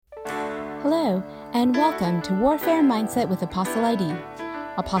Hello, and welcome to Warfare Mindset with Apostle ID.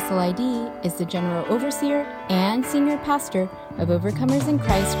 Apostle ID is the General Overseer and Senior Pastor of Overcomers in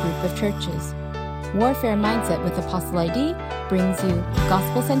Christ group of churches. Warfare Mindset with Apostle ID brings you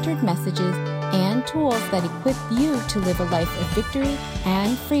gospel-centered messages and tools that equip you to live a life of victory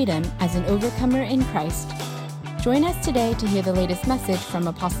and freedom as an overcomer in Christ. Join us today to hear the latest message from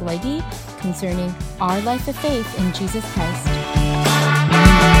Apostle ID concerning our life of faith in Jesus Christ.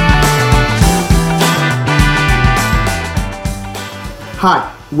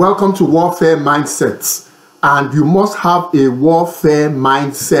 Hi, welcome to Warfare Mindsets. And you must have a warfare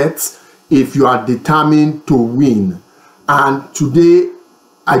mindset if you are determined to win. And today,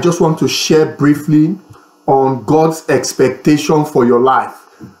 I just want to share briefly on God's expectation for your life.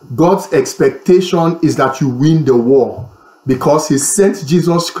 God's expectation is that you win the war because He sent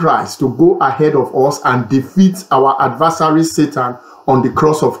Jesus Christ to go ahead of us and defeat our adversary Satan on the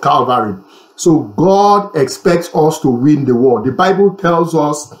cross of Calvary. So God expects us to win the war. The Bible tells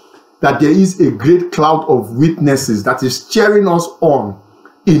us that there is a great cloud of witnesses that is cheering us on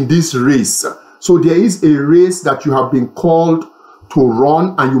in this race. So there is a race that you have been called to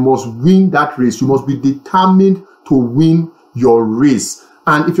run, and you must win that race. You must be determined to win your race.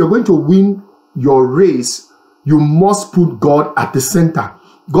 And if you're going to win your race, you must put God at the center.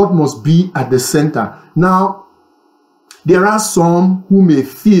 God must be at the center. Now, there are some who may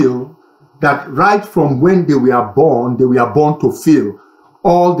feel that right from when they were born to fail.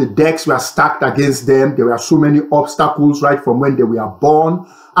 All the decks were stacked against them. There were so many obstacles right from when they were born.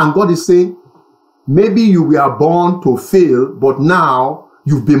 And God is saying, maybe you were born to fail, but now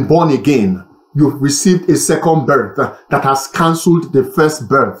you've been born again. You've received a second birth that has cancelled the first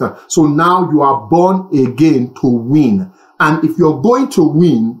birth. So now you are born again to win. And if you're going to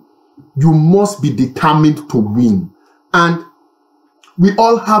win, you must be determined to win. And we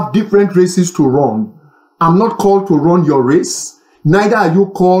all have different races to run. I'm not called to run your race. Neither are you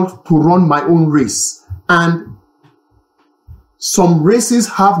called to run my own race. And some races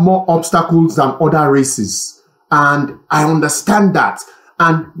have more obstacles than other races. And I understand that.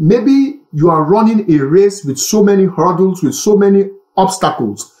 And maybe you are running a race with so many hurdles, with so many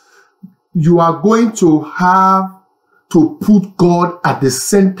obstacles. You are going to have to put God at the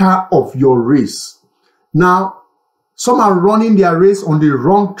center of your race. Now, some are running their race on the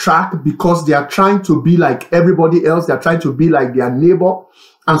wrong track because they are trying to be like everybody else. They are trying to be like their neighbor.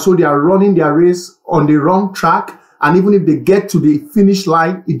 And so they are running their race on the wrong track. And even if they get to the finish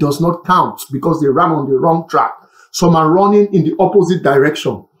line, it does not count because they ran on the wrong track. Some are running in the opposite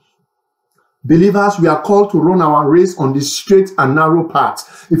direction. Believers, we are called to run our race on the straight and narrow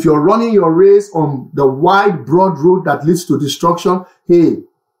path. If you're running your race on the wide, broad road that leads to destruction, hey,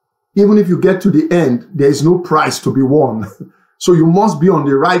 even if you get to the end, there is no prize to be won. So you must be on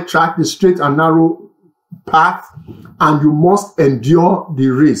the right track, the straight and narrow path, and you must endure the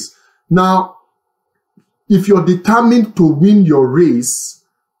race. Now, if you're determined to win your race,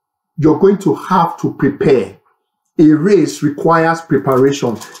 you're going to have to prepare. A race requires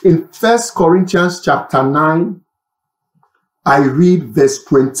preparation. In 1 Corinthians chapter 9, I read verse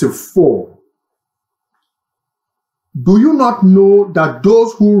 24. Do you not know that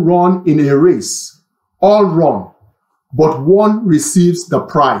those who run in a race all run, but one receives the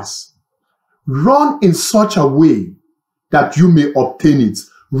prize? Run in such a way that you may obtain it.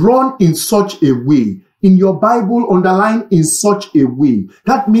 Run in such a way. In your Bible, underline in such a way.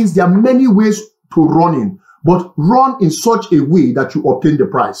 That means there are many ways to running, but run in such a way that you obtain the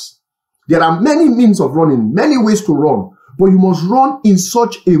prize. There are many means of running, many ways to run, but you must run in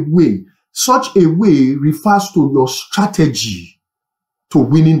such a way. Such a way refers to your strategy to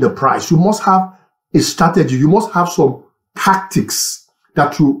winning the prize. You must have a strategy. You must have some tactics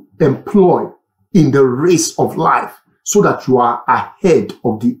that you employ in the race of life so that you are ahead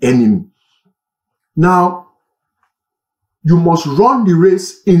of the enemy. Now, you must run the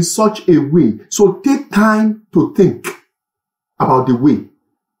race in such a way. So take time to think about the way.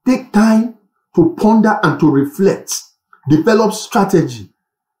 Take time to ponder and to reflect. Develop strategy.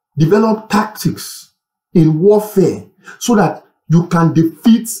 Develop tactics in warfare so that you can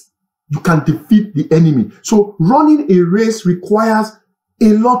defeat the enemy. So running a race requires a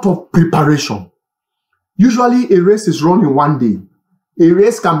lot of preparation. Usually a race is run in one day. A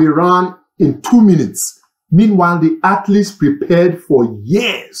race can be run in 2 minutes. Meanwhile, the athletes prepared for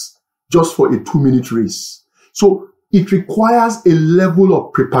years just for a 2-minute race. So it requires a level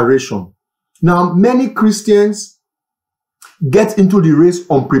of preparation. Now, many Christians get into the race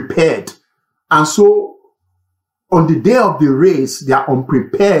unprepared. And so on the day of the race, they are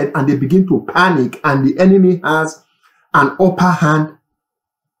unprepared and they begin to panic, and the enemy has an upper hand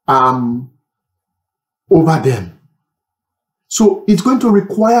over them. So it's going to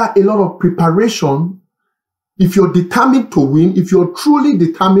require a lot of preparation. If you're determined to win, if you're truly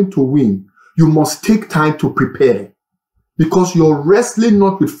determined to win, you must take time to prepare, because you're wrestling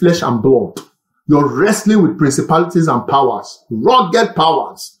not with flesh and blood. You're wrestling with principalities and powers, rugged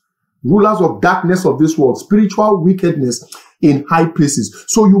powers, rulers of darkness of this world, spiritual wickedness in high places.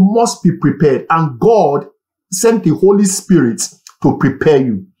 So you must be prepared, and God sent the Holy Spirit to prepare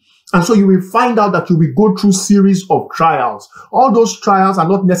you. And so you will find out that you will go through series of trials. All those trials are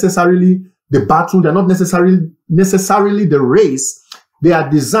not necessarily the battle. They're not necessarily the race. They are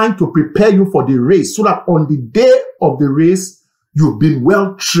designed to prepare you for the race, so that on the day of the race, you've been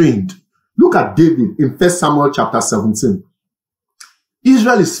well trained. Look at David in 1 Samuel chapter 17.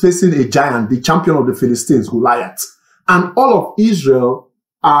 Israel is facing a giant, the champion of the Philistines, Goliath. And all of Israel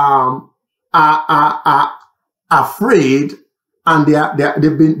are afraid, and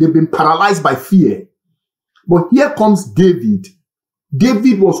they've been paralyzed by fear. But here comes David.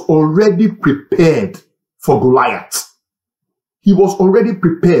 David was already prepared for Goliath. He was already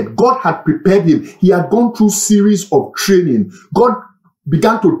prepared. God had prepared him. He had gone through series of training. God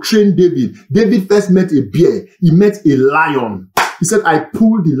began to train David. David first met a bear. He met a lion. He said, I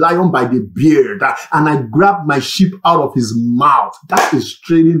pulled the lion by the beard and I grabbed my sheep out of his mouth. That is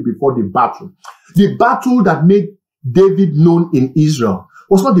training before the battle. The battle that made David known in Israel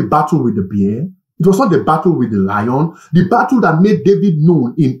was not the battle with the bear. It was not the battle with the lion. The battle that made David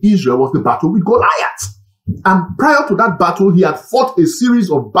known in Israel was the battle with Goliath. And prior to that battle, he had fought a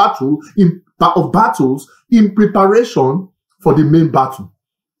series of battles in preparation for the main battle.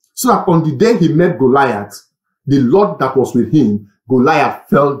 So that on the day he met Goliath, the Lord that was with him, Goliath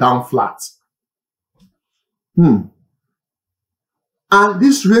fell down flat. And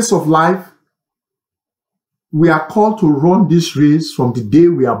this race of life, we are called to run this race from the day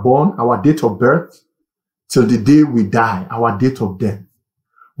we are born, our date of birth, till the day we die, our date of death.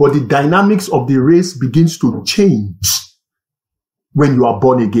 But the dynamics of the race begins to change when you are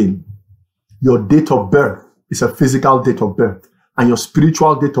born again. Your date of birth is a physical date of birth, and your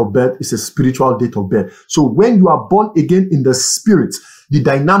spiritual date of birth is a spiritual date of birth. So when you are born again in the spirit, the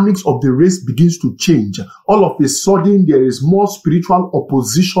dynamics of the race begins to change. All of a sudden, there is more spiritual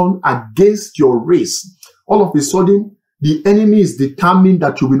opposition against your race. All of a sudden, the enemy is determined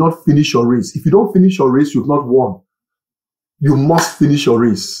that you will not finish your race. If you don't finish your race, you've not won. You must finish your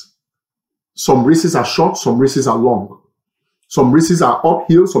race. Some races are short, some races are long. Some races are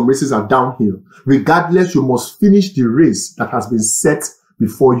uphill, some races are downhill. Regardless, you must finish the race that has been set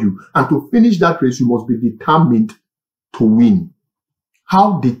before you. And to finish that race, you must be determined to win.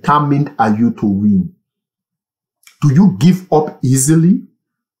 How determined are you to win? Do you give up easily?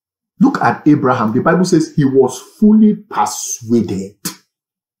 Look at Abraham. The Bible says he was fully persuaded.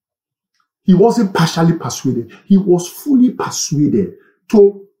 He wasn't partially persuaded. He was fully persuaded.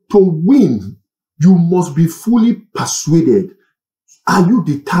 To win, you must be fully persuaded. Are you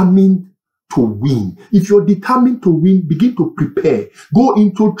determined to win? If you're determined to win, begin to prepare. Go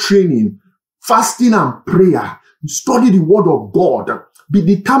into training, fasting and prayer. Study the word of God. Be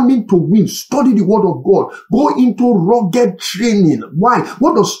determined to win. Study the word of God. Go into rugged training. Why?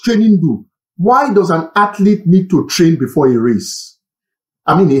 What does training do? Why does an athlete need to train before a race?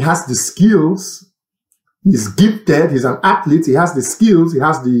 I mean, he has the skills. He's gifted. He's an athlete. He has the skills. He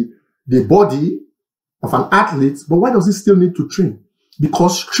has the body of an athlete. But why does he still need to train?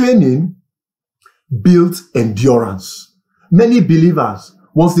 Because training builds endurance. Many believers,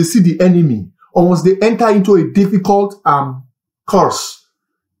 once they see the enemy, or once they enter into a difficult course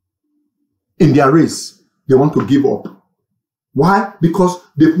in their race, they want to give up. Why? Because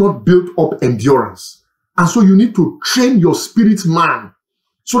they've not built up endurance. And so you need to train your spirit man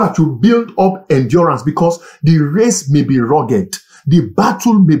so that you build up endurance, because the race may be rugged. The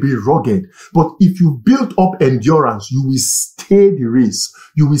battle may be rugged. But if you build up endurance, you will stay the race.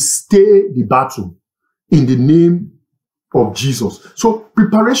 You will stay the battle in the name of Jesus. So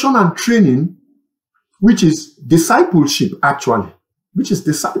preparation and training, which is discipleship actually, is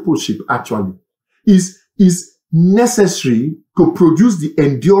necessary to produce the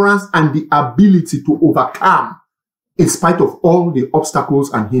endurance and the ability to overcome in spite of all the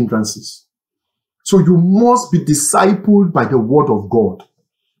obstacles and hindrances. So you must be discipled by the word of God.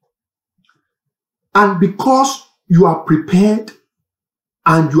 And because you are prepared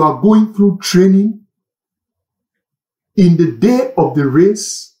and you are going through training, in the day of the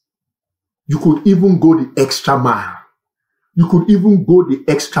race, you could even go the extra mile.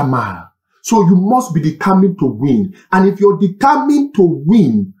 So you must be determined to win. And if you're determined to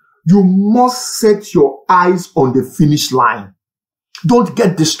win, you must set your eyes on the finish line. Don't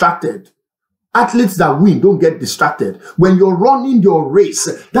get distracted. Athletes that win, don't get distracted. When you're running your race,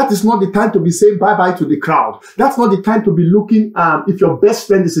 that is not the time to be saying bye-bye to the crowd. That's not the time to be looking if your best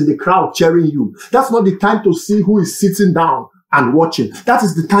friend is in the crowd cheering you. That's not the time to see who is sitting down and watching. That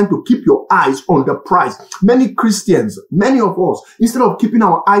is the time to keep your eyes on the prize. Many Christians, many of us, instead of keeping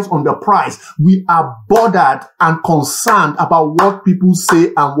our eyes on the prize, we are bothered and concerned about what people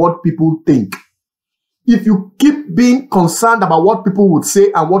say and what people think. If you keep being concerned about what people would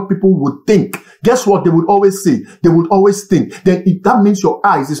say and what people would think, guess what they would always say? They would always think. Then that means your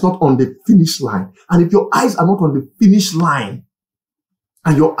eyes is not on the finish line. And if your eyes are not on the finish line,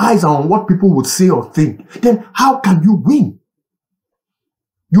 and your eyes are on what people would say or think, then how can you win?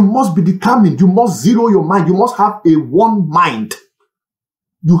 You must be determined. You must zero your mind. You must have a one mind.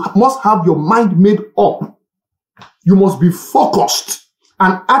 You must have your mind made up. You must be focused.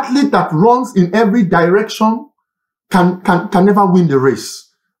 An athlete that runs in every direction can never win the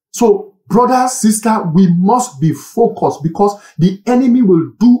race. So, brother, sister, we must be focused because the enemy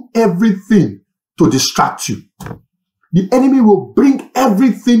will do everything to distract you. The enemy will bring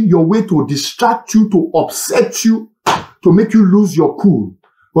everything your way to distract you, to upset you, to make you lose your cool.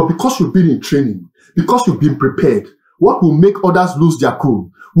 But because you've been in training, because you've been prepared, what will make others lose their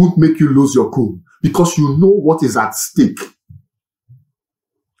cool won't make you lose your cool because you know what is at stake.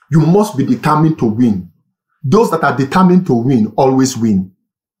 You must be determined to win. Those that are determined to win always win.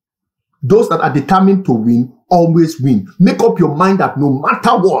 Those that are determined to win always win. Make up your mind that no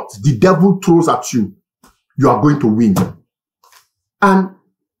matter what the devil throws at you, you are going to win. And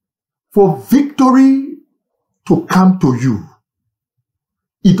for victory to come to you,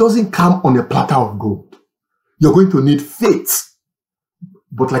 it doesn't come on a platter of gold. You're going to need faith.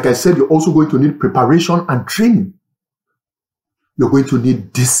 But like I said, you're also going to need preparation and training. You're going to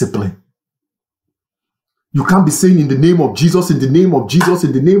need discipline. You can't be saying in the name of Jesus, in the name of Jesus,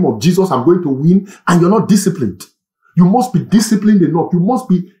 in the name of Jesus, I'm going to win, and you're not disciplined. You must be disciplined enough. You must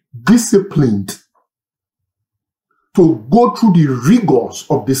be disciplined to go through the rigors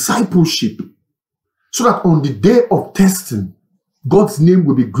of discipleship so that on the day of testing, God's name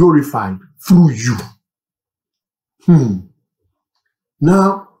will be glorified through you.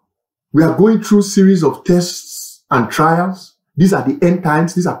 Now, we are going through a series of tests and trials. These are the end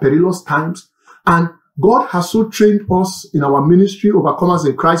times. These are perilous times. And God has so trained us in our ministry, Overcomers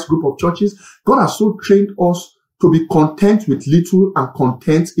in Christ group of churches. God has so trained us to be content with little and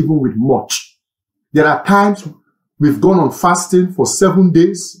content even with much. There are times we've gone on fasting for 7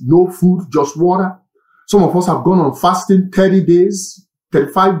 days, no food, just water. Some of us have gone on fasting 30 days,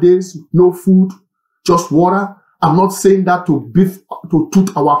 35 days, no food, just water. I'm not saying that to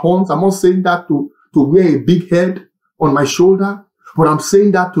toot our horns. I'm not saying that to wear a big head on my shoulder. But I'm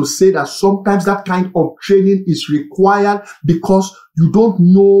saying that to say that sometimes that kind of training is required because you don't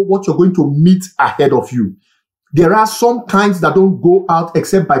know what you're going to meet ahead of you. There are some kinds that don't go out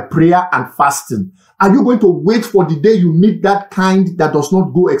except by prayer and fasting. Are you going to wait for the day you meet that kind that does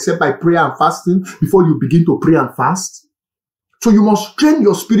not go except by prayer and fasting before you begin to pray and fast? So you must train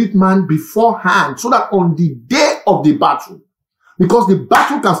your spirit man beforehand so that on the day of the battle, because the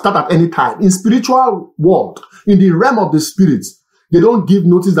battle can start at any time. In spiritual world, in the realm of the spirits, they don't give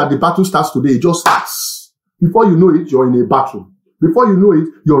notice that the battle starts today. It just starts. Before you know it, you're in a battle. Before you know it,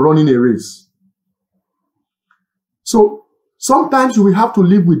 you're running a race. So sometimes you will have to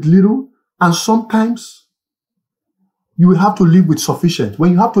live with little, and sometimes you will have to live with sufficient.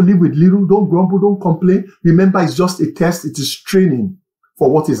 When you have to live with little, don't grumble, don't complain. Remember, it's just a test. It is training for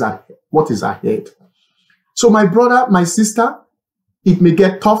what is ahead. So my brother, my sister, it may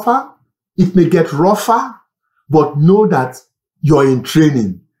get tougher, it may get rougher, but know that you're in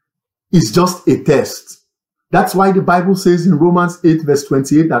training. It's just a test. That's why the Bible says in Romans 8 verse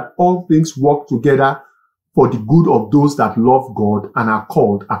 28 that all things work together for the good of those that love God and are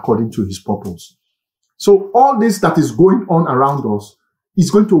called according to his purpose. So all this that is going on around us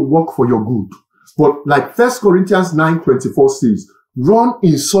is going to work for your good. But like 1 Corinthians 9:24 says, run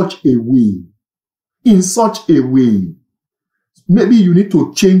in such a way. In such a way. Maybe you need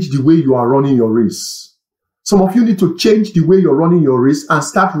to change the way you are running your race. Some of you need to change the way you're running your race and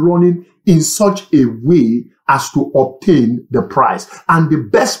start running in such a way as to obtain the prize. And the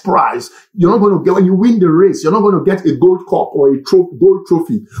best prize, you're not going to get, when you win the race, you're not going to get a gold cup or a gold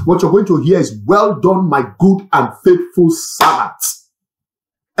trophy. What you're going to hear is, well done, my good and faithful servant.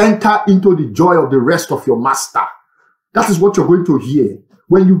 Enter into the joy of the rest of your master. That is what you're going to hear.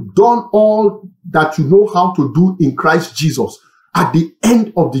 When you've done all that you know how to do in Christ Jesus, at the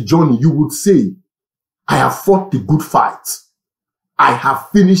end of the journey, you would say, I have fought the good fight. I have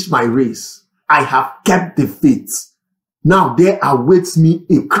finished my race. I have kept the faith. Now there awaits me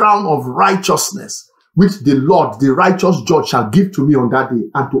a crown of righteousness, which the Lord, the righteous judge, shall give to me on that day,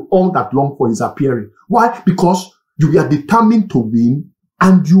 and to all that long for his appearing. Why? Because you are determined to win,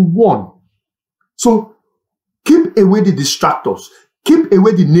 and you won. So keep away the distractors. Keep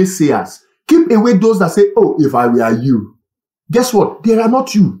away the naysayers. Keep away those that say, oh, if I were you. Guess what? They are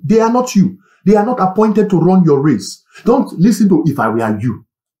not you. They are not you. They are not appointed to run your race. Don't listen to if I were you.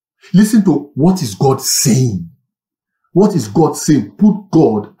 Listen to what is God saying. What is God saying? Put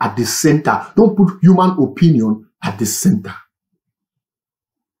God at the center. Don't put human opinion at the center.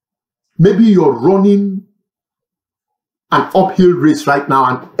 Maybe you're running an uphill race right now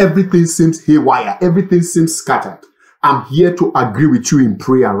and everything seems haywire. Everything seems scattered. I'm here to agree with you in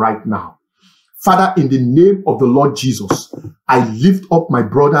prayer right now. Father, in the name of the Lord Jesus, I lift up my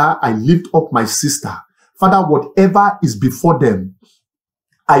brother. I lift up my sister. Father, whatever is before them,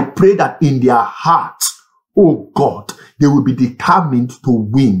 I pray that in their hearts, oh God, they will be determined to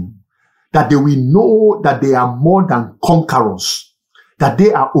win, that they will know that they are more than conquerors, that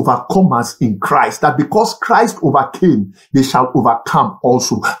they are overcomers in Christ, that because Christ overcame, they shall overcome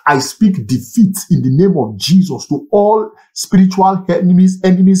also. I speak defeat in the name of Jesus to all spiritual enemies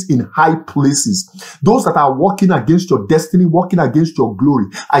in high places. Those that are working against your destiny, working against your glory,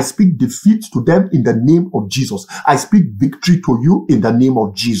 I speak defeat to them in the name of Jesus. I speak victory to you in the name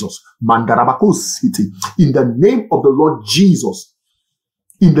of Jesus. Mandarabako City, in the name of the Lord Jesus,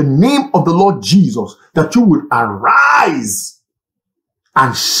 in the name of the Lord Jesus, that you will arise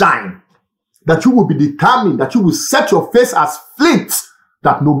and shine, that you will be determined, that you will set your face as flint,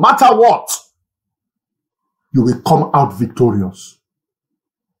 that no matter what, you will come out victorious.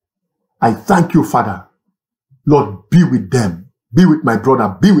 I thank you, Father. Lord, be with them. Be with my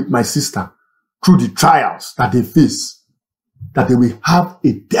brother. Be with my sister through the trials that they face, that they will have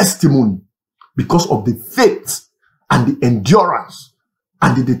a testimony because of the faith and the endurance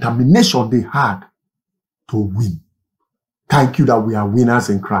and the determination they had to win. Thank you that we are winners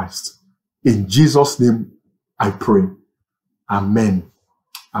in Christ. In Jesus' name, I pray. Amen.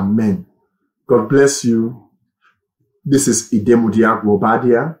 Amen. God bless you. This is Idemudia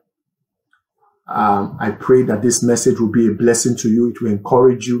Gwobadia. I pray that this message will be a blessing to you. It will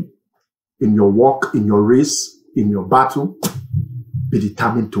encourage you in your walk, in your race, in your battle. Be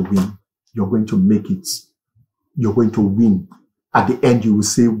determined to win. You're going to make it. You're going to win. At the end, you will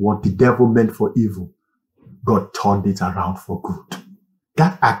say, what the devil meant for evil, God turned it around for good.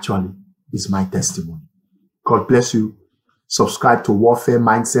 That actually is my testimony. God bless you. Subscribe to Warfare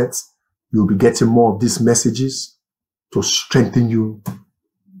Mindsets. You'll be getting more of these messages to strengthen you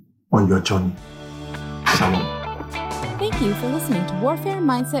on your journey. Shalom. Thank you for listening to Warfare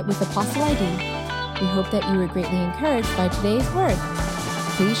Mindset with Apostle ID. We hope that you were greatly encouraged by today's word.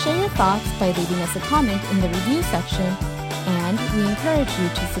 Please share your thoughts by leaving us a comment in the review section, and we encourage you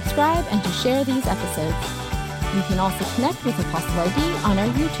to subscribe and to share these episodes. You can also connect with Apostle ID on our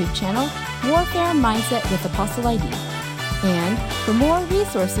YouTube channel, Warfare Mindset with Apostle ID. And for more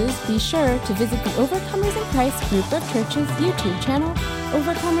resources, be sure to visit the Overcomers in Christ group of churches YouTube channel,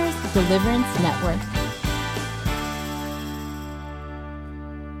 Overcomers Deliverance Network.